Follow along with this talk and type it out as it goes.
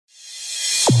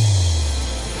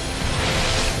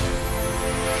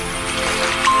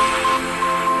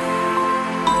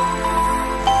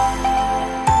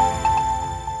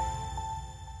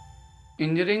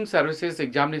Engineering Services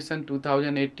Examination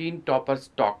 2018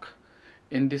 Toppers Talk.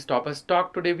 In this Toppers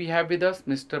Talk today we have with us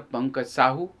Mr. Pankaja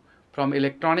Sahu from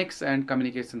Electronics and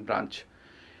Communication branch.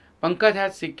 Pankaj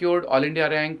has secured All India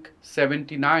rank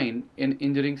 79 in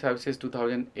Engineering Services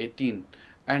 2018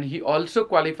 and he also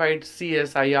qualified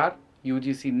CSIR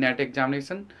UGC NET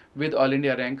examination with All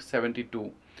India rank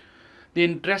 72. The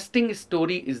interesting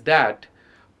story is that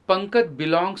Pankaj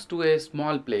belongs to a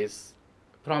small place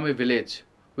from a village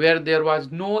where there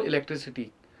was no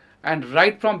electricity, and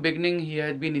right from beginning he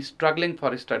had been struggling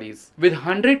for studies. With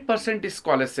 100%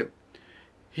 scholarship,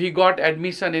 he got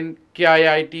admission in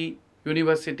KIIT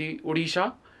University,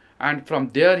 Odisha, and from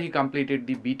there he completed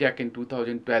the BTech in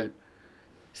 2012.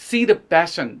 See the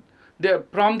passion.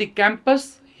 From the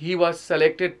campus, he was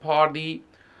selected for the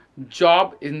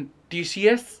job in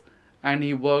TCS and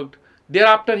he worked.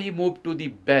 Thereafter, he moved to the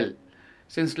Bell.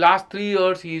 Since last 3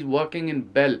 years, he is working in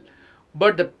Bell.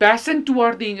 But the passion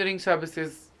toward the engineering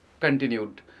services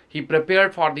continued. He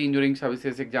prepared for the engineering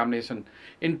services examination.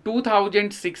 In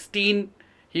 2016,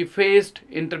 he faced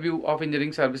interview of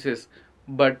engineering services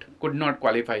but could not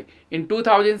qualify. In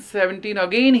 2017,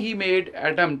 again he made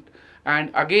attempt and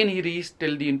again he reached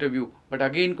till the interview but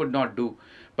again could not do.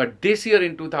 But this year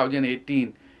in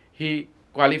 2018, he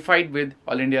qualified with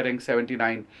All India rank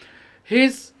 79.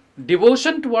 His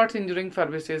devotion towards engineering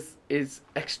services is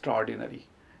extraordinary.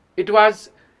 It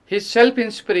was his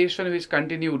self-inspiration which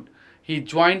continued. He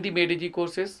joined the MADEEASY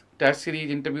courses, test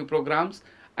series, interview programs,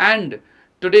 and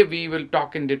today we will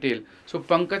talk in detail. So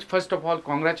Pankaj, first of all,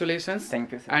 congratulations.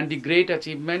 Thank you, sir. And the great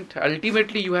achievement.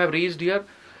 Ultimately, you have reached here.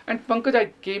 And Pankaj, I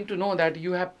came to know that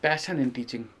you have passion in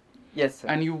teaching. Yes, sir.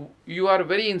 And you are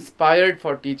very inspired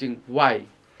for teaching. Why?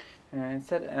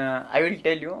 Sir, I will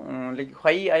tell you like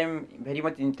why I am very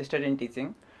much interested in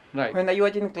teaching. Right. When I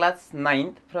was in class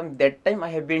 9th, from that time I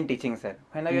have been teaching, sir.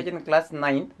 When I was in class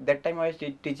 9th, that time I was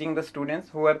teaching the students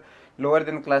who were lower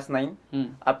than class 9.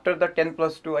 After the 10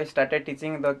 plus 2, I started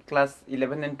teaching the class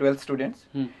 11 and 12 students.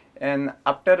 And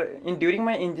during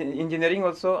my engineering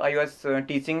also, I was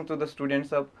teaching to the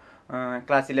students of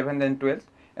class 11 and 12.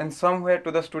 And somewhere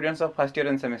to the students of first year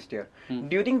and semester.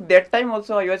 During that time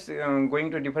also I was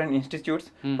going to different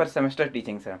institutes for semester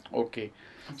teaching, sir. Okay.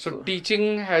 So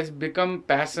teaching has become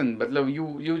passion. But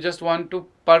you just want to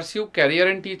pursue career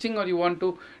in teaching, or you want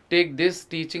to take this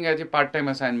teaching as a part-time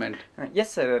assignment?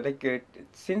 Yes, sir. Like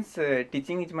since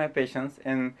teaching is my passion,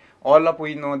 and all of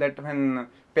we know that when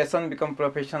passion become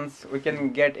professions, we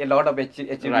can get a lot of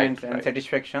achievements and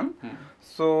satisfaction.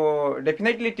 So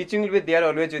definitely teaching will be there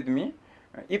always with me.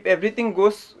 If everything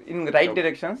goes in right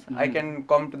directions, I can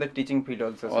come to the teaching field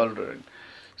also. All right.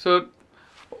 So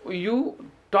you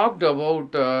talked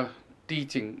about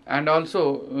teaching, and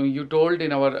also you told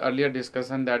in our earlier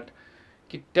discussion that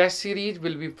test series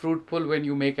will be fruitful when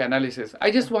you make analysis.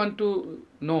 I just want to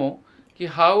know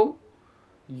how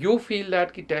you feel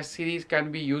that test series can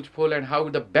be useful and how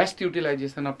the best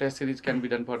utilization of test series can be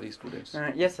done for the students.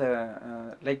 Yes,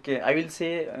 like I will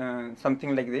say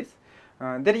something like this.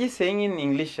 There is a saying in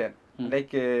English,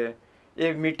 like a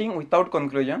meeting without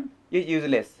conclusion is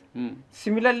useless.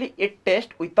 Similarly, a test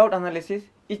without analysis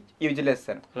is useless,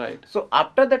 sir. Right. So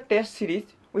after the test series,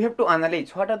 we have to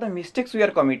analyze what are the mistakes we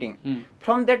are committing.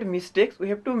 From that mistakes, we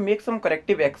have to make some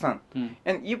corrective action.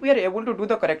 And if we are able to do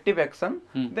the corrective action,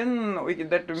 then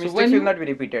that mistakes will not be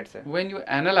repeated, sir. When you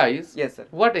analyze, yes, sir,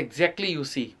 what exactly you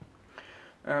see?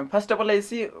 First of all, I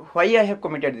see why I have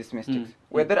committed these mistakes.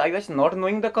 Whether I was not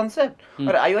knowing the concept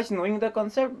or I was knowing the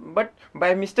concept, but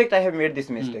by mistake I have made this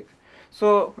mistake.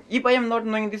 So if I am not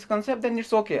knowing this concept, then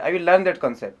it's okay. I will learn that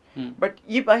concept. But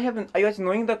if I was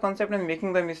knowing the concept and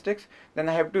making the mistakes, then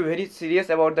I have to be very serious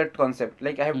about that concept.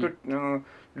 Like I have to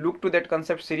look to that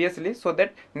concept seriously, so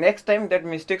that next time that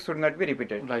mistake should not be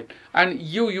repeated. Right. And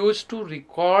you used to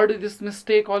record this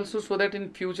mistake also, so that in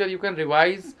future you can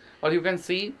revise or you can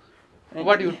see.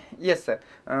 What you? Yes, sir.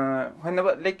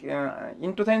 Whenever like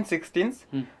in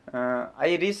 2016,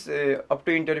 I reached up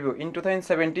to interview. In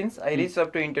 2017, I reached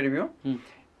up to interview,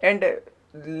 and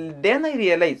then I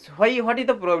realized what is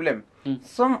the problem.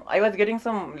 I was getting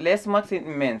some less marks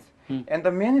in mains. And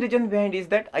the main reason behind is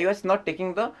that I was not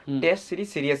taking the test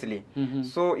series seriously.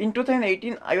 So in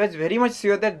 2018, I was very much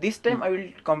sure that this time I will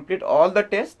complete all the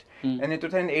tests. And in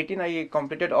 2018, I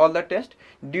completed all the tests.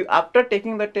 After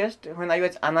taking the test, when I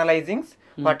was analyzing,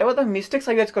 whatever the mistakes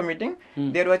I was committing,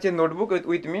 there was a notebook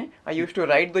with me. I used to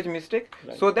write those mistakes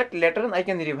so that later on I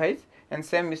can revise and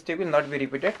same mistake will not be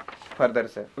repeated further,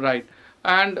 sir. Right.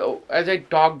 And as I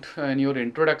talked in your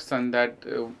introduction that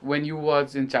when you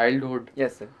was in childhood,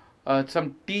 yes, sir,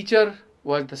 some teacher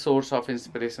was the source of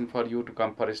inspiration for you to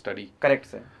come for a study? Correct,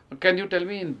 sir. Can you tell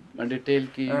me in detail?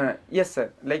 Yes,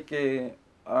 sir. When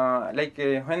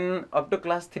up to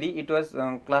class 3, it was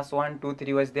class 1, 2,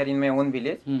 3 was there in my own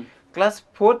village. Class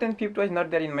 4th and 5th was not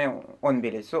there in my own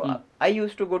village. So I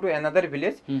used to go to another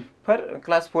village for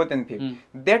class 4th and 5th.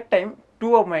 That time,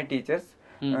 two of my teachers,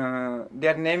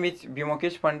 their name is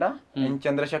Bimokesh Panda and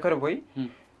Chandrasekhar Bhoi.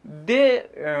 They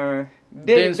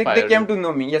came to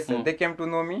know me. Yes, sir. They came to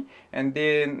know me, and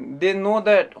they know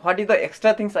that what is the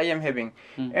extra things I am having.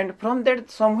 And from that,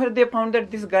 somewhere they found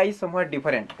that this guy is somewhat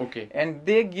different. Okay. And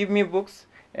they give me books,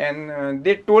 and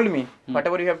they told me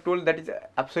whatever you have told, that is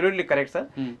absolutely correct, sir.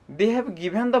 They have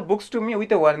given the books to me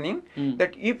with a warning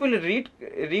that if you will read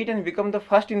and become the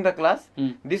first in the class,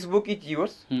 this book is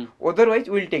yours. Otherwise,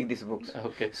 we will take these books.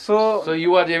 Okay. So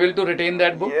you are able to retain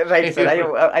that book? Right, sir.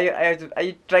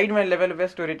 I tried my level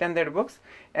best to retain that books,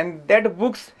 and that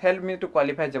books helped me to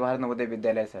qualify Jawahar Navodaya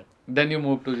Vidyalaya, sir. Then you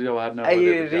moved to Jawahar Navodaya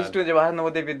Vidyalaya. I reached to Jawahar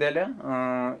Navodaya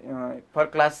Vidyalaya for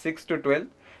class 6 to 12.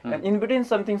 And in between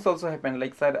some things also happened,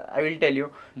 like, sir, I will tell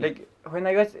you, like when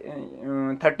I was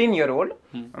 13-year-old,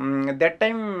 that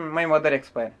time my mother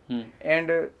expired,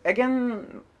 and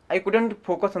again I couldn't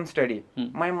focus on study.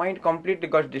 My mind completely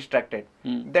got distracted.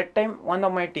 That time one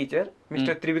of my teacher,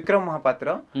 Mr. Trivikram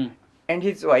Mahapatra, and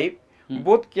his wife,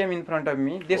 both came in front of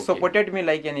me. They supported me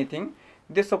like anything.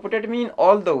 They supported me in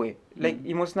all the way. Like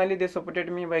emotionally, they supported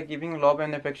me by giving love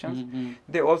and affections.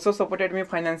 They also supported me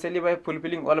financially by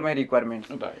fulfilling all my requirements.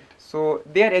 Right. So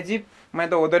they are achieved by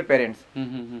the other parents.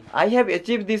 I have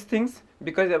achieved these things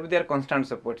because of their constant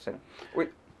support, sir.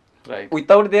 Right.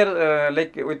 Without their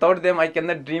without them, I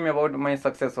cannot dream about my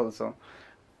success also.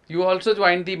 You also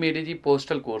joined the MADEEASY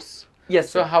postal course. Yes,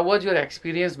 so sir. How was your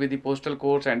experience with the postal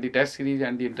course and the test series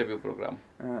and the interview program?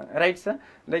 Right, sir.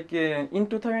 Like in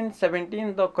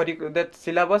 2017, the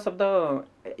syllabus of the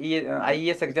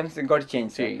IES exams got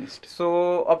changed.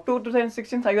 So up to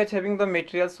 2016, I was having the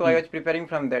materials, so I was preparing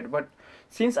from that. But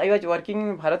since I was working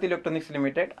in Bharat Electronics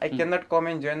Limited, I cannot come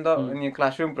and join the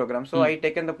classroom program. So I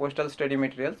taken the postal study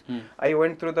materials. I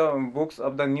went through the books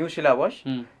of the new syllabus.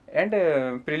 And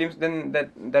prelims, then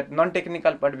that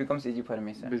non-technical part becomes easy for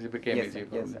me, sir. Became yes, easy sir.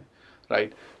 for Yes, me. Sir.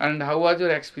 Right. And how was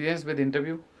your experience with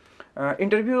interview?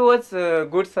 Interview was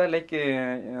good, sir. Like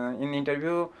in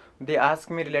interview, they asked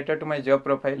me related to my job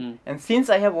profile, and since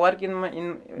I have worked in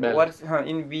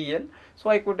BEL, so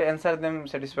I could answer them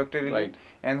satisfactorily. Right.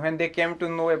 And when they came to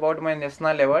know about my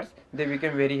national awards, they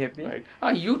became very happy. Right.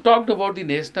 You talked about the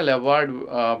national award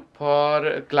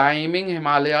for climbing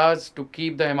Himalayas to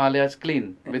keep the Himalayas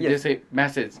clean with Yes. this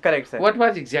message. Correct, sir. What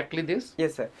was exactly this?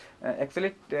 Yes, sir.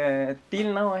 Actually,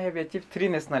 till now I have achieved 3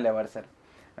 national awards, sir.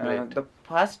 Right. The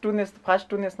first two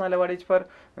national award is for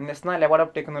National Award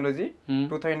of Technology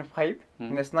 2005,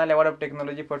 National Award of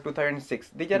Technology for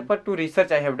 2006. These are for 2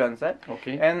 research I have done, sir.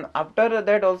 Okay. And after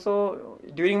that also,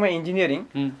 during my engineering,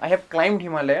 I have climbed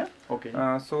Himalaya. Okay.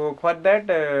 So for that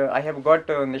I have got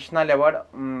national award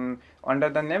under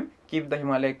the name Keep the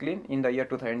Himalaya Clean in the year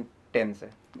 2010, sir.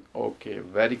 Okay,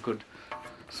 very good.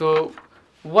 So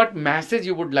what message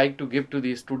you would like to give to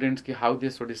the students how they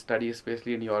should study,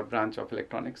 especially in your branch of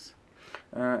electronics?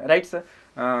 Right, sir.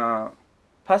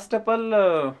 First of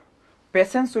all,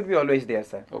 patience should be always there,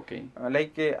 sir. Okay.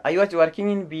 I was working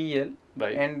in BEL,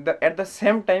 Right. and at the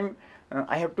same time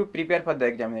I have to prepare for the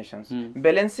examinations.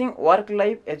 Balancing work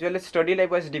life as well as study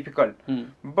life was difficult,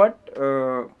 but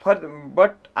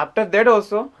after that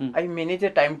also I manage a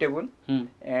timetable,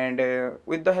 and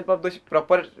with the help of this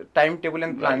proper timetable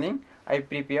and planning, I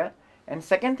prepare. And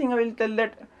second thing I will tell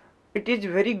that it is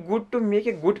very good to make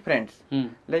a good friends.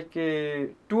 Like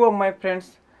 2 of my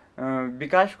friends,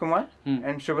 Bikash Kumar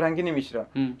and Shubhrangini Mishra.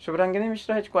 Shubhrangini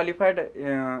Mishra has qualified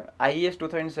IES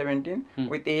 2017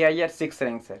 with AIR 6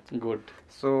 rank, sir. Good.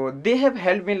 So they have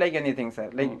helped me like anything, sir.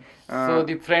 Like so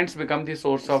the friends become the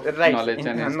source of knowledge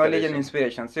and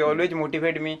inspiration. They always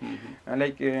motivate me.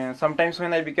 Sometimes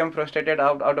when I become frustrated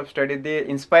out of study, they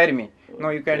inspire me. No,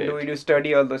 you can do it. You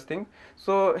study all those things.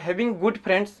 So having good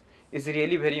friends is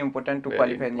really very important to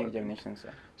qualify in the examinations, sir.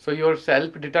 So your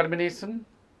self-determination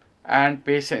and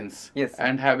patience, yes,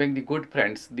 and having the good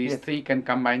friends, these 3 can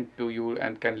combine to you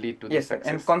and can lead to the success.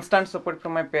 And constant support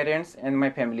from my parents and my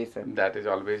family, sir. That is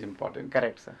always important.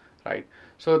 Correct, sir. Right.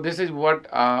 So this is what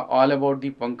all about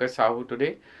the Pankaja Sahu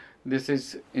today. This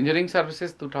is Engineering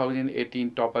Services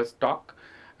 2018 Toppers Talk,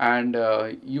 and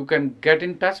you can get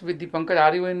in touch with the Pankaj.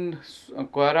 Are you in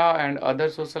Quora and other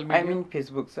social media? I'm in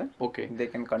Facebook, sir. Okay. They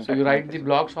can contact. So you write the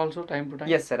blogs also time to time?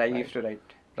 Yes, sir. I used to write.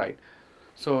 Right.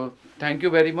 So thank you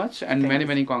very much, and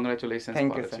many congratulations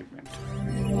for your achievement.